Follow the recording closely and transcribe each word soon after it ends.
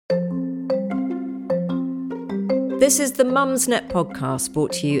This is the Mumsnet podcast,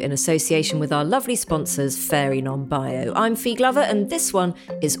 brought to you in association with our lovely sponsors, Fairy Non-Bio. I'm Fee Glover, and this one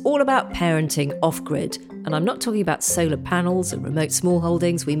is all about parenting off-grid. And I'm not talking about solar panels and remote small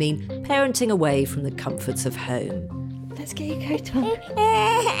holdings. We mean parenting away from the comforts of home. Let's get your coat on.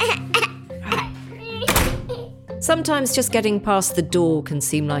 Sometimes just getting past the door can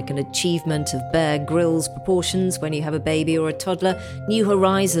seem like an achievement of Bear Grylls proportions when you have a baby or a toddler. New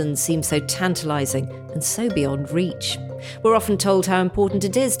horizons seem so tantalising and so beyond reach. We're often told how important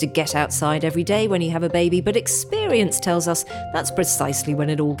it is to get outside every day when you have a baby, but experience tells us that's precisely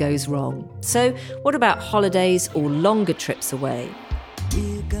when it all goes wrong. So what about holidays or longer trips away?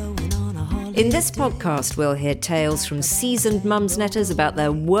 In this podcast, we'll hear tales from seasoned Mumsnetters about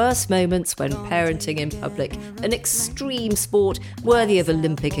their worst moments when parenting in public, an extreme sport worthy of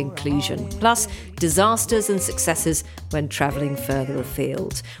Olympic inclusion, plus disasters and successes when travelling further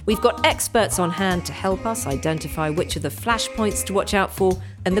afield. We've got experts on hand to help us identify which are the flashpoints to watch out for,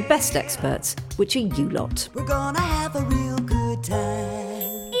 and the best experts, which are you lot. We're gonna have a real good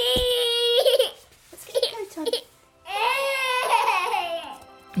time.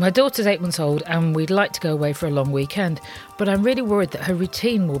 My daughter's 8 months old and we'd like to go away for a long weekend, but I'm really worried that her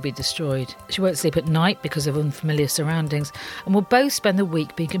routine will be destroyed. She won't sleep at night because of unfamiliar surroundings, and we'll both spend the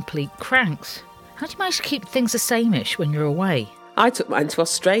week being complete cranks. How do you manage to keep things the same-ish when you're away? I took mine to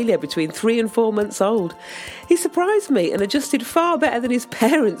Australia between 3 and 4 months old. He surprised me and adjusted far better than his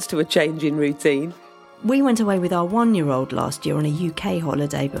parents to a change in routine. We went away with our 1-year-old last year on a UK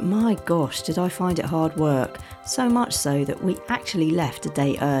holiday, but my gosh, did I find it hard work. So much so that we actually left a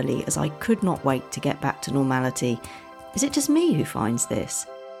day early as I could not wait to get back to normality. Is it just me who finds this?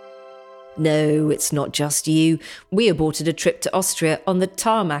 No, it's not just you. We aborted a trip to Austria on the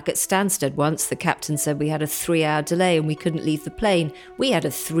tarmac at Stansted once. The captain said we had a 3-hour delay and we couldn't leave the plane. We had a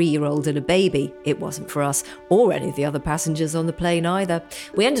 3-year-old and a baby. It wasn't for us or any of the other passengers on the plane either.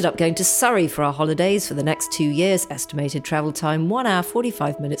 We ended up going to Surrey for our holidays for the next 2 years. Estimated travel time, 1 hour,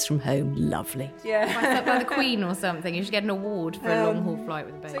 45 minutes from home. Lovely. Yeah. By the Queen or something. You should get an award for a long-haul flight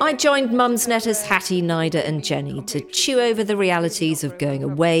with a baby. I joined Mumsnetters Hattie, Nida and Jenny to chew over the realities of going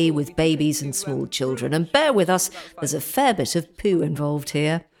away with babies and small children. And bear with us, there's a fair bit of poo involved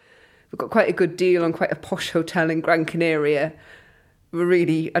here. We've got quite a good deal on quite a posh hotel in Gran Canaria.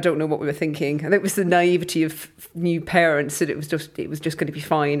 I don't know what we were thinking. I think it was the naivety of new parents that it was just going to be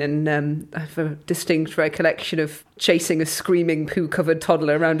fine. And I have a distinct recollection of chasing a screaming poo-covered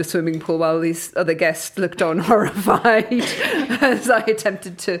toddler around a swimming pool while these other guests looked on horrified as I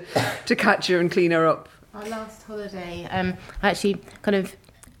attempted to catch her and clean her up. Our last holiday, I actually kind of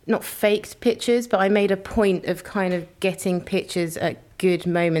not faked pictures, but I made a point of kind of getting pictures at good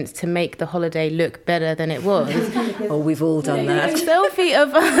moments to make the holiday look better than it was. Oh, we've all done that. Selfie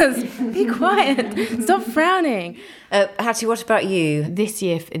of us. Be quiet. Stop frowning. Hattie, what about you? This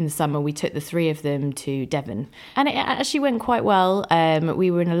year in the summer, we took the 3 of them to Devon. And it actually went quite well. We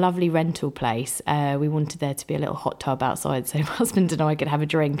were in a lovely rental place. We wanted there to be a little hot tub outside so my husband and I could have a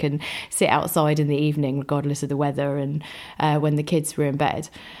drink and sit outside in the evening, regardless of the weather and when the kids were in bed.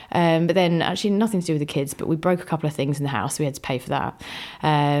 But then actually nothing to do with the kids, but we broke a couple of things in the house. We had to pay for that.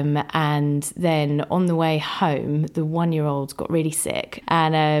 And then on the way home, the 1-year-old got really sick.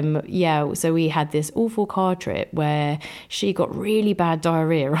 And so we had this awful car trip where she got really bad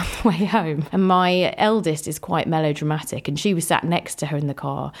diarrhea on the way home. And my eldest is quite melodramatic, and she was sat next to her in the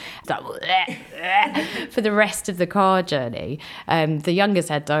car for the rest of the car journey. The youngest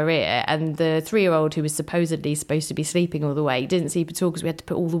had diarrhea, and the 3-year-old, who was supposedly supposed to be sleeping all the way, didn't sleep at all because we had to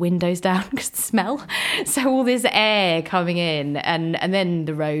put all the windows down because of the smell. So all this air coming in, and then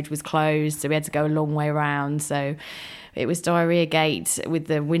the road was closed, so we had to go a long way around. So it was diarrhea gate with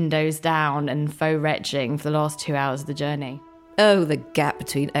the windows down and faux retching for the last 2 hours of the journey. Oh, the gap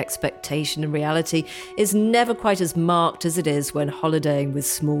between expectation and reality is never quite as marked as it is when holidaying with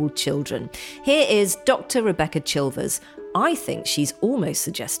small children. Here is Dr. Rebecca Chilvers. I think she's almost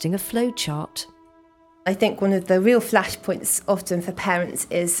suggesting a flowchart. I think one of the real flashpoints often for parents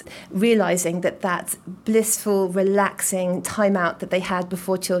is realising that blissful, relaxing time out that they had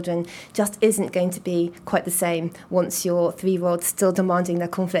before children just isn't going to be quite the same once your 3-year-old's still demanding their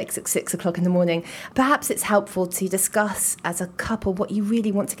cornflakes at 6 o'clock in the morning. Perhaps it's helpful to discuss as a couple what you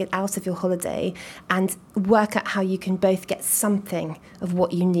really want to get out of your holiday and work out how you can both get something of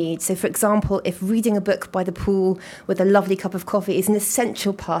what you need. So, for example, if reading a book by the pool with a lovely cup of coffee is an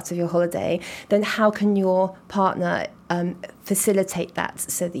essential part of your holiday, then how can your partner facilitate that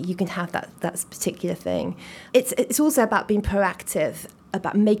so that you can have that particular thing? It's also about being proactive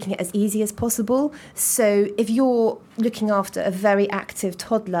about making it as easy as possible. So if you're looking after a very active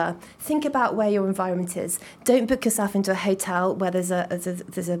toddler, think about where your environment is. Don't book yourself into a hotel where there's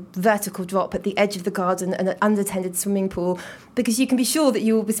a vertical drop at the edge of the garden and an unattended swimming pool, because you can be sure that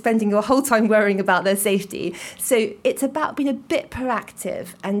you will be spending your whole time worrying about their safety. So it's about being a bit proactive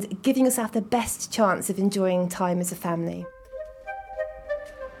and giving yourself the best chance of enjoying time as a family.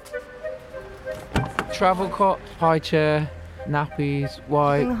 Travel cot, high chair, nappies,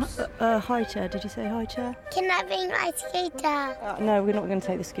 wipes. High chair, did you say high chair? Can I bring my scooter? No, we're not going to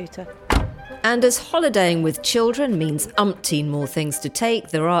take the scooter. And as holidaying with children means umpteen more things to take,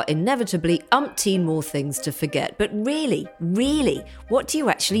 there are inevitably umpteen more things to forget. But really, what do you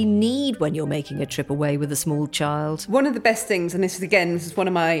actually need when you're making a trip away with a small child? One of the best things, and this is one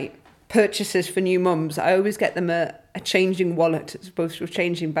of my purchases for new mums, I always get them a changing wallet as opposed to a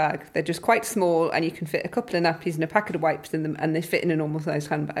changing bag. They're just quite small and you can fit a couple of nappies and a packet of wipes in them, and they fit in a normal sized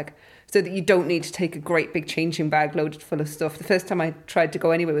handbag, so that you don't need to take a great big changing bag loaded full of stuff. The first time I tried to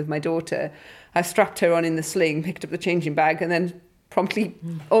go anywhere with my daughter, I strapped her on in the sling, picked up the changing bag, and then promptly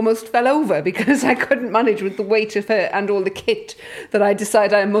almost fell over because I couldn't manage with the weight of her and all the kit that I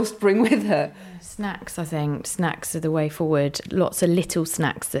decided I must bring with her. Snacks, I think. Snacks are the way forward. Lots of little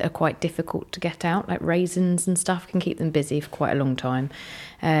snacks that are quite difficult to get out, like raisins and stuff, can keep them busy for quite a long time.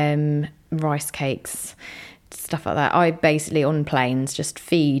 Rice cakes, stuff like that. I basically, on planes, just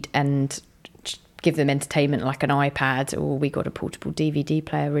feed and give them entertainment like an iPad, or we got a portable DVD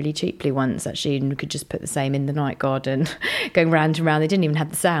player really cheaply once, actually, and we could just put the same in the night garden, going round and round. They didn't even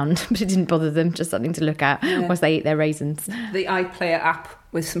have the sound, but it didn't bother them, just something to look at whilst they eat their raisins. The iPlayer app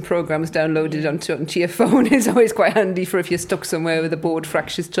with some programs downloaded onto your phone is always quite handy for if you're stuck somewhere with a bored,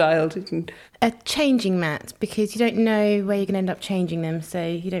 fractious child. A changing mat, because you don't know where you're going to end up changing them, so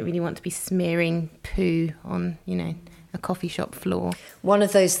you don't really want to be smearing poo on, a coffee shop floor. One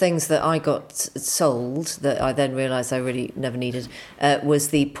of those things that I got sold that I then realised I really never needed was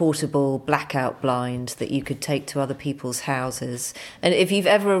the portable blackout blind that you could take to other people's houses. And if you've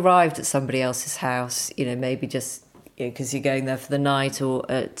ever arrived at somebody else's house, maybe just because you're going there for the night, or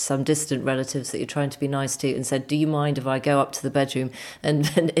at some distant relatives that you're trying to be nice to, and said, do you mind if I go up to the bedroom and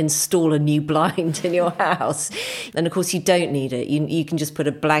install a new blind in your house? And of course you don't need it. You can just put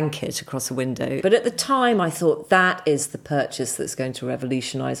a blanket across a window. But at the time I thought that is the purchase that's going to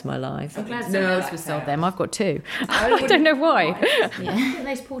revolutionise my life. I'm glad someone else was sold them. I've got two. I don't know why. Yeah. I think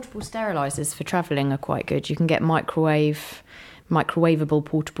those portable sterilisers for travelling are quite good. You can get microwavable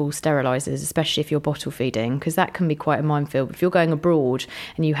portable sterilisers, especially if you're bottle feeding, because that can be quite a minefield. If you're going abroad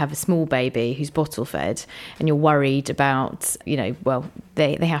and you have a small baby who's bottle fed and you're worried about,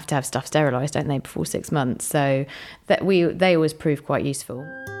 they have to have stuff sterilised, don't they, before 6 months, so they always prove quite useful.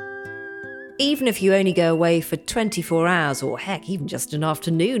 Even if you only go away for 24 hours, or heck, even just an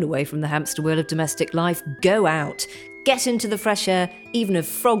afternoon away from the hamster wheel of domestic life, go out. Get into the fresh air, even if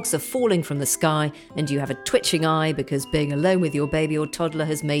frogs are falling from the sky and you have a twitching eye because being alone with your baby or toddler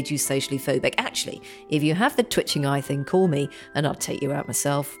has made you socially phobic. Actually, if you have the twitching eye thing, call me and I'll take you out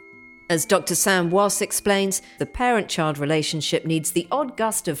myself. As Dr. Sam Wass explains, the parent-child relationship needs the odd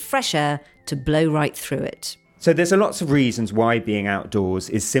gust of fresh air to blow right through it. So there's lots of reasons why being outdoors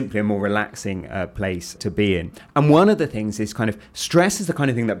is simply a more relaxing place to be in. And one of the things is kind of stress is the kind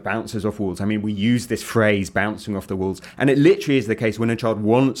of thing that bounces off walls. I mean, we use this phrase, bouncing off the walls, and it literally is the case when a child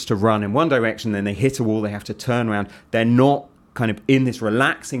wants to run in one direction, then they hit a wall, they have to turn around. They're not kind of in this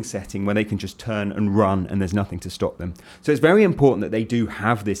relaxing setting where they can just turn and run and there's nothing to stop them. So it's very important that they do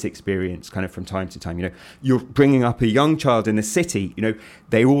have this experience kind of from time to time. You're bringing up a young child in the city,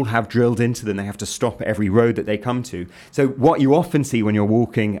 they all have drilled into them. They have to stop at every road that they come to. So what you often see when you're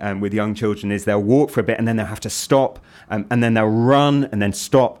walking with young children is they'll walk for a bit and then they'll have to stop and then they'll run and then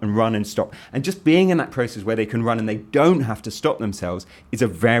stop and run and stop. And just being in that process where they can run and they don't have to stop themselves is a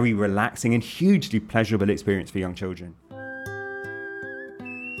very relaxing and hugely pleasurable experience for young children.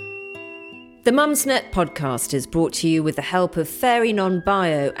 The Mumsnet podcast is brought to you with the help of Fairy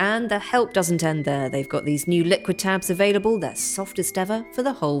Non-Bio, and the help doesn't end there. They've got these new liquid tabs available, they're softest ever for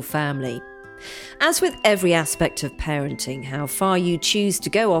the whole family. As with every aspect of parenting, how far you choose to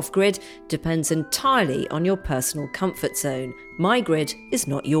go off-grid depends entirely on your personal comfort zone. My grid is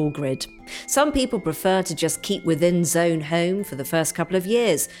not your grid. Some people prefer to just keep within zone home for the first couple of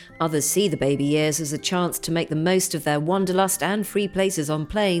years. Others see the baby years as a chance to make the most of their wanderlust and free places on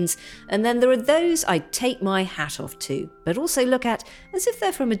planes. And then there are those I take my hat off to, but also look at as if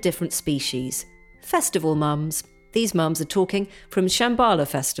they're from a different species. Festival mums. These mums are talking from Shambhala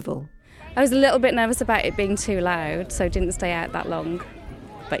Festival. I was a little bit nervous about it being too loud, so didn't stay out that long.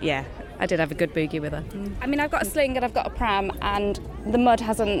 But yeah, I did have a good boogie with her. I mean, I've got a sling and I've got a pram, and the mud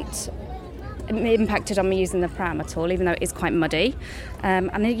hasn't impacted on me using the pram at all, even though it is quite muddy. And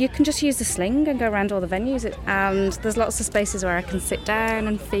then you can just use the sling and go around all the venues. And there's lots of spaces where I can sit down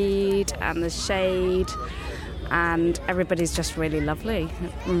and feed, and there's shade, and everybody's just really lovely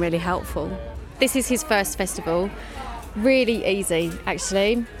and really helpful. This is his first festival. Really easy,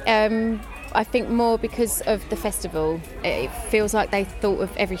 actually. I think more because of the festival. It feels like they thought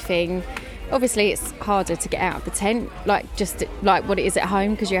of everything. Obviously, it's harder to get out of the tent, just like what it is at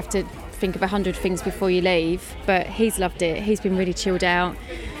home, because you have to think of 100 things before you leave. But he's loved it. He's been really chilled out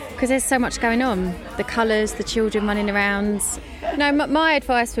because there's so much going on. The colours, the children running around. No, my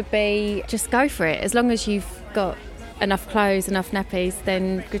advice would be just go for it. As long as you've got enough clothes, enough nappies,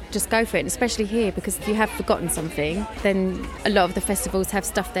 then just go for it. And especially here, because if you have forgotten something, then a lot of the festivals have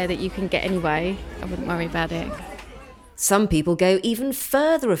stuff there that you can get anyway. I wouldn't worry about it. Some people go even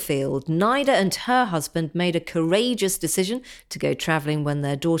further afield. Nida and her husband made a courageous decision to go travelling when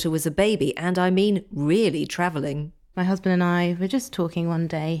their daughter was a baby, and I mean really travelling. My husband and I were just talking one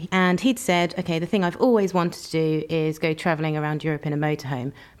day, and he'd said, OK, the thing I've always wanted to do is go travelling around Europe in a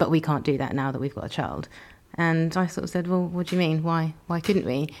motorhome, but we can't do that now that we've got a child. And I sort of said, well, what do you mean? Why couldn't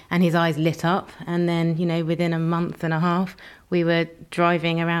we? And his eyes lit up. And then, within a month and a half, we were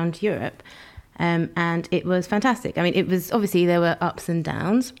driving around Europe. And it was fantastic. I mean, it was obviously there were ups and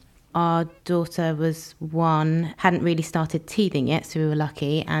downs. Our daughter was 1, hadn't really started teething yet, so we were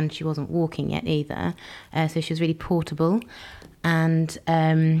lucky. And she wasn't walking yet either. So she was really portable. And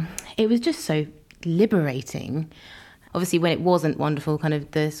it was just so liberating. Obviously, when it wasn't wonderful, kind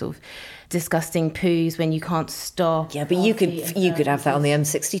of the sort of disgusting poos when you can't stop. Yeah, but you could have that on the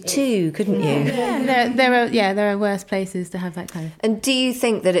M62, couldn't you? Yeah, there are worse places to have that kind of. And do you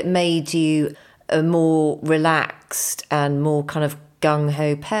think that it made you a more relaxed and more kind of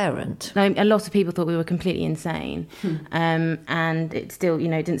gung-ho parent? A lot of people thought we were completely insane. And it still,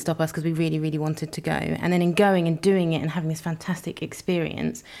 it didn't stop us because we really, really wanted to go. And then in going and doing it and having this fantastic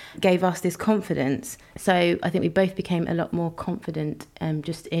experience gave us this confidence. So I think we both became a lot more confident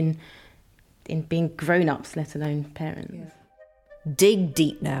just in being grown-ups, let alone parents. Yeah. Dig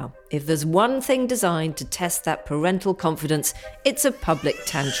deep now. If there's one thing designed to test that parental confidence, it's a public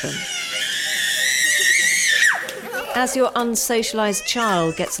tantrum. As your unsocialised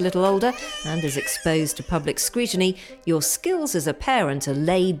child gets a little older and is exposed to public scrutiny, your skills as a parent are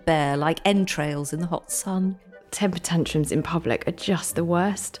laid bare like entrails in the hot sun. Temper tantrums in public are just the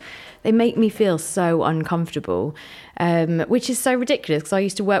worst. They make me feel so uncomfortable, which is so ridiculous because I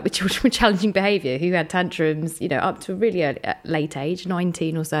used to work with children with challenging behaviour who had tantrums, up to a really late age,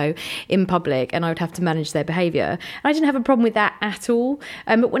 19 or so, in public, and I would have to manage their behaviour. And I didn't have a problem with that at all.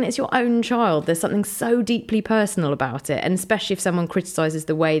 But when it's your own child, there's something so deeply personal about it, and especially if someone criticises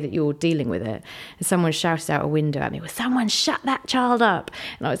the way that you're dealing with it. And someone shouted out a window at me, "Well, someone shut that child up!"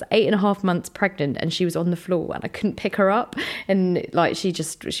 And I was 8.5 months pregnant, and she was on the floor, and I couldn't pick her up, and she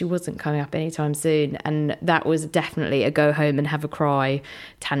wasn't coming up anytime soon, and that was definitely a go home and have a cry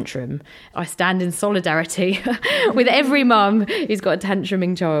tantrum. I stand in solidarity with every mum who's got a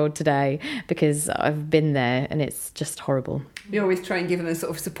tantruming child today, because I've been there and it's just horrible. You always try and give them a sort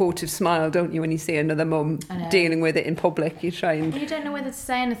of supportive smile, don't you, when you see another mum dealing with it in public? You try and... You don't know whether to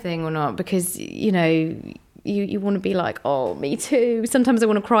say anything or not, because, you want to be like, oh, me too. Sometimes I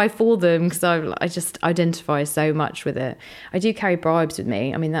want to cry for them because I just identify so much with it. I do carry bribes with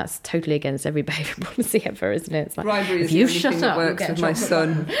me. I mean, that's totally against every behaviour policy ever, isn't it? It's like, bribery is the only thing that works with my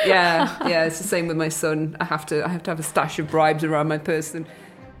son. Yeah, it's the same with my son. I have to have a stash of bribes around my person.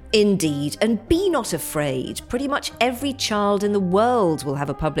 Indeed, and be not afraid. Pretty much every child in the world will have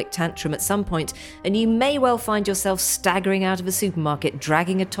a public tantrum at some point, and you may well find yourself staggering out of a supermarket,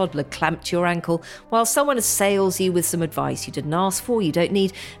 dragging a toddler clamped to your ankle, while someone assails you with some advice you didn't ask for, you don't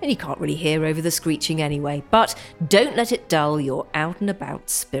need, and you can't really hear over the screeching anyway. But don't let it dull your out and about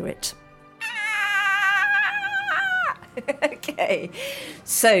spirit. Okay,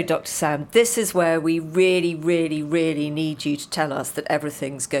 so Dr. Sam, this is where we really, really, really need you to tell us that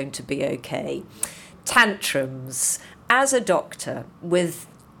everything's going to be okay. Tantrums. As a doctor with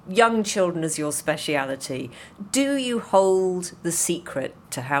young children as your speciality, do you hold the secret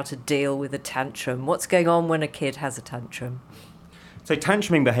to how to deal with a tantrum? What's going on when a kid has a tantrum? So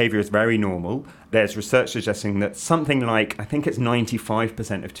tantruming behaviour is very normal. There's research suggesting that something like, I think it's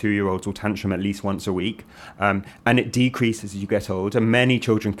 95% of 2-year-olds will tantrum at least once a week. And it decreases as you get older. Many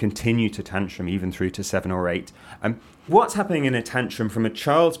children continue to tantrum even through to 7 or 8. What's happening in a tantrum from a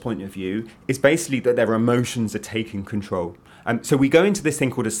child's point of view is basically that their emotions are taking control. So we go into this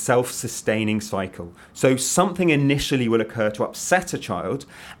thing called a self-sustaining cycle. So something initially will occur to upset a child,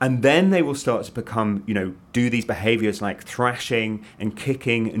 and then they will start to become, do these behaviours like thrashing and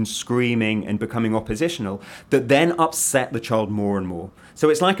kicking and screaming and becoming oppositional that then upset the child more and more. So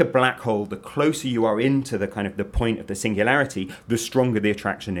it's like a black hole. The closer you are into the kind of the point of the singularity, the stronger the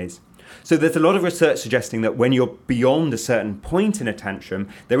attraction is. So there's a lot of research suggesting that when you're beyond a certain point in a tantrum,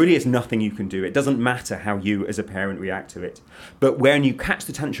 there really is nothing you can do. It doesn't matter how you as a parent react to it. But when you catch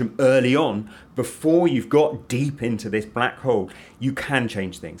the tantrum early on, before you've got deep into this black hole, you can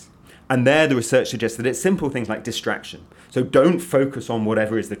change things. And there the research suggests that it's simple things like distraction. So don't focus on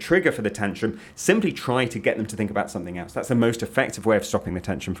whatever is the trigger for the tantrum. Simply try to get them to think about something else. That's the most effective way of stopping the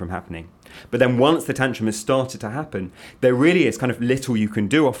tantrum from happening. But then once the tantrum has started to happen, there really is kind of little you can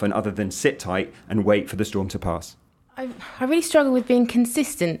do often other than sit tight and wait for the storm to pass. I really struggle with being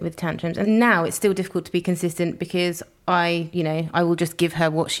consistent with tantrums, and now it's still difficult to be consistent because I will just give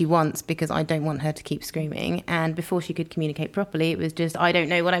her what she wants because I don't want her to keep screaming. And before she could communicate properly, it was just, I don't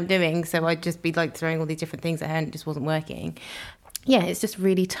know what I'm doing, so I'd just be like throwing all these different things at her and it just wasn't working. Yeah, it's just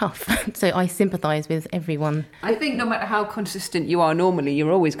really tough. So I sympathise with everyone. I think no matter how consistent you are normally,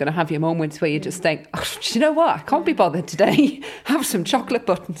 you're always going to have your moments where you just think, do you know what? I can't be bothered today. Have some chocolate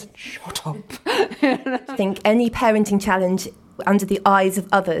buttons. Shut up. I think any parenting challenge under the eyes of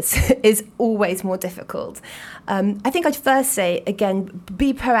others is always more difficult. I think I'd first say, again,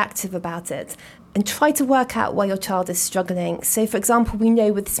 be proactive about it. And try to work out why your child is struggling. So, for example, we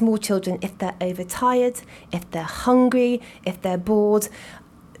know with small children, if they're overtired, if they're hungry, if they're bored,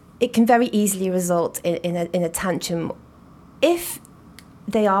 it can very easily result in a tantrum. If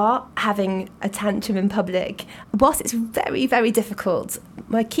they are having a tantrum in public, whilst it's very, very difficult,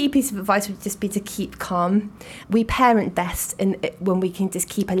 my key piece of advice would just be to keep calm. We parent best when we can just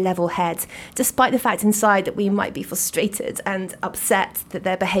keep a level head, despite the fact inside that we might be frustrated and upset that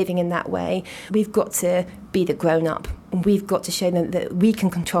they're behaving in that way. We've got to be the grown-up, and we've got to show them that we can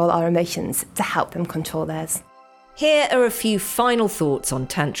control our emotions to help them control theirs. Here are a few final thoughts on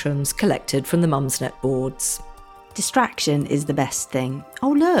tantrums collected from the Mumsnet boards. Distraction is the best thing.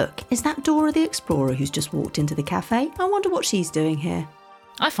 Oh look, is that Dora the Explorer who's just walked into the cafe? I wonder what she's doing here.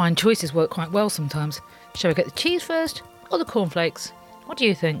 I find choices work quite well sometimes. Shall we get the cheese first or the cornflakes? What do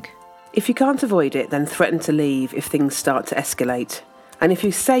you think? If you can't avoid it, then threaten to leave if things start to escalate. And if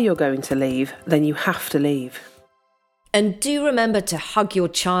you say you're going to leave, then you have to leave. And do remember to hug your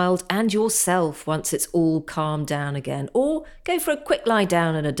child and yourself once it's all calmed down again. Or go for a quick lie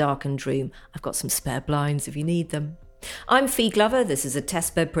down in a darkened room. I've got some spare blinds if you need them. I'm Fee Glover, this is a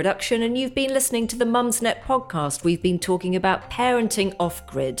testbed production, and you've been listening to the Mumsnet podcast. We've been talking about parenting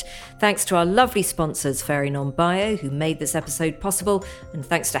off-grid. Thanks to our lovely sponsors, Fairy Non-Bio, who made this episode possible, and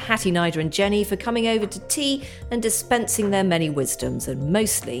thanks to Hattie, Nida and Jenny for coming over to tea and dispensing their many wisdoms, and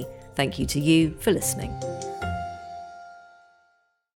mostly, thank you to you for listening.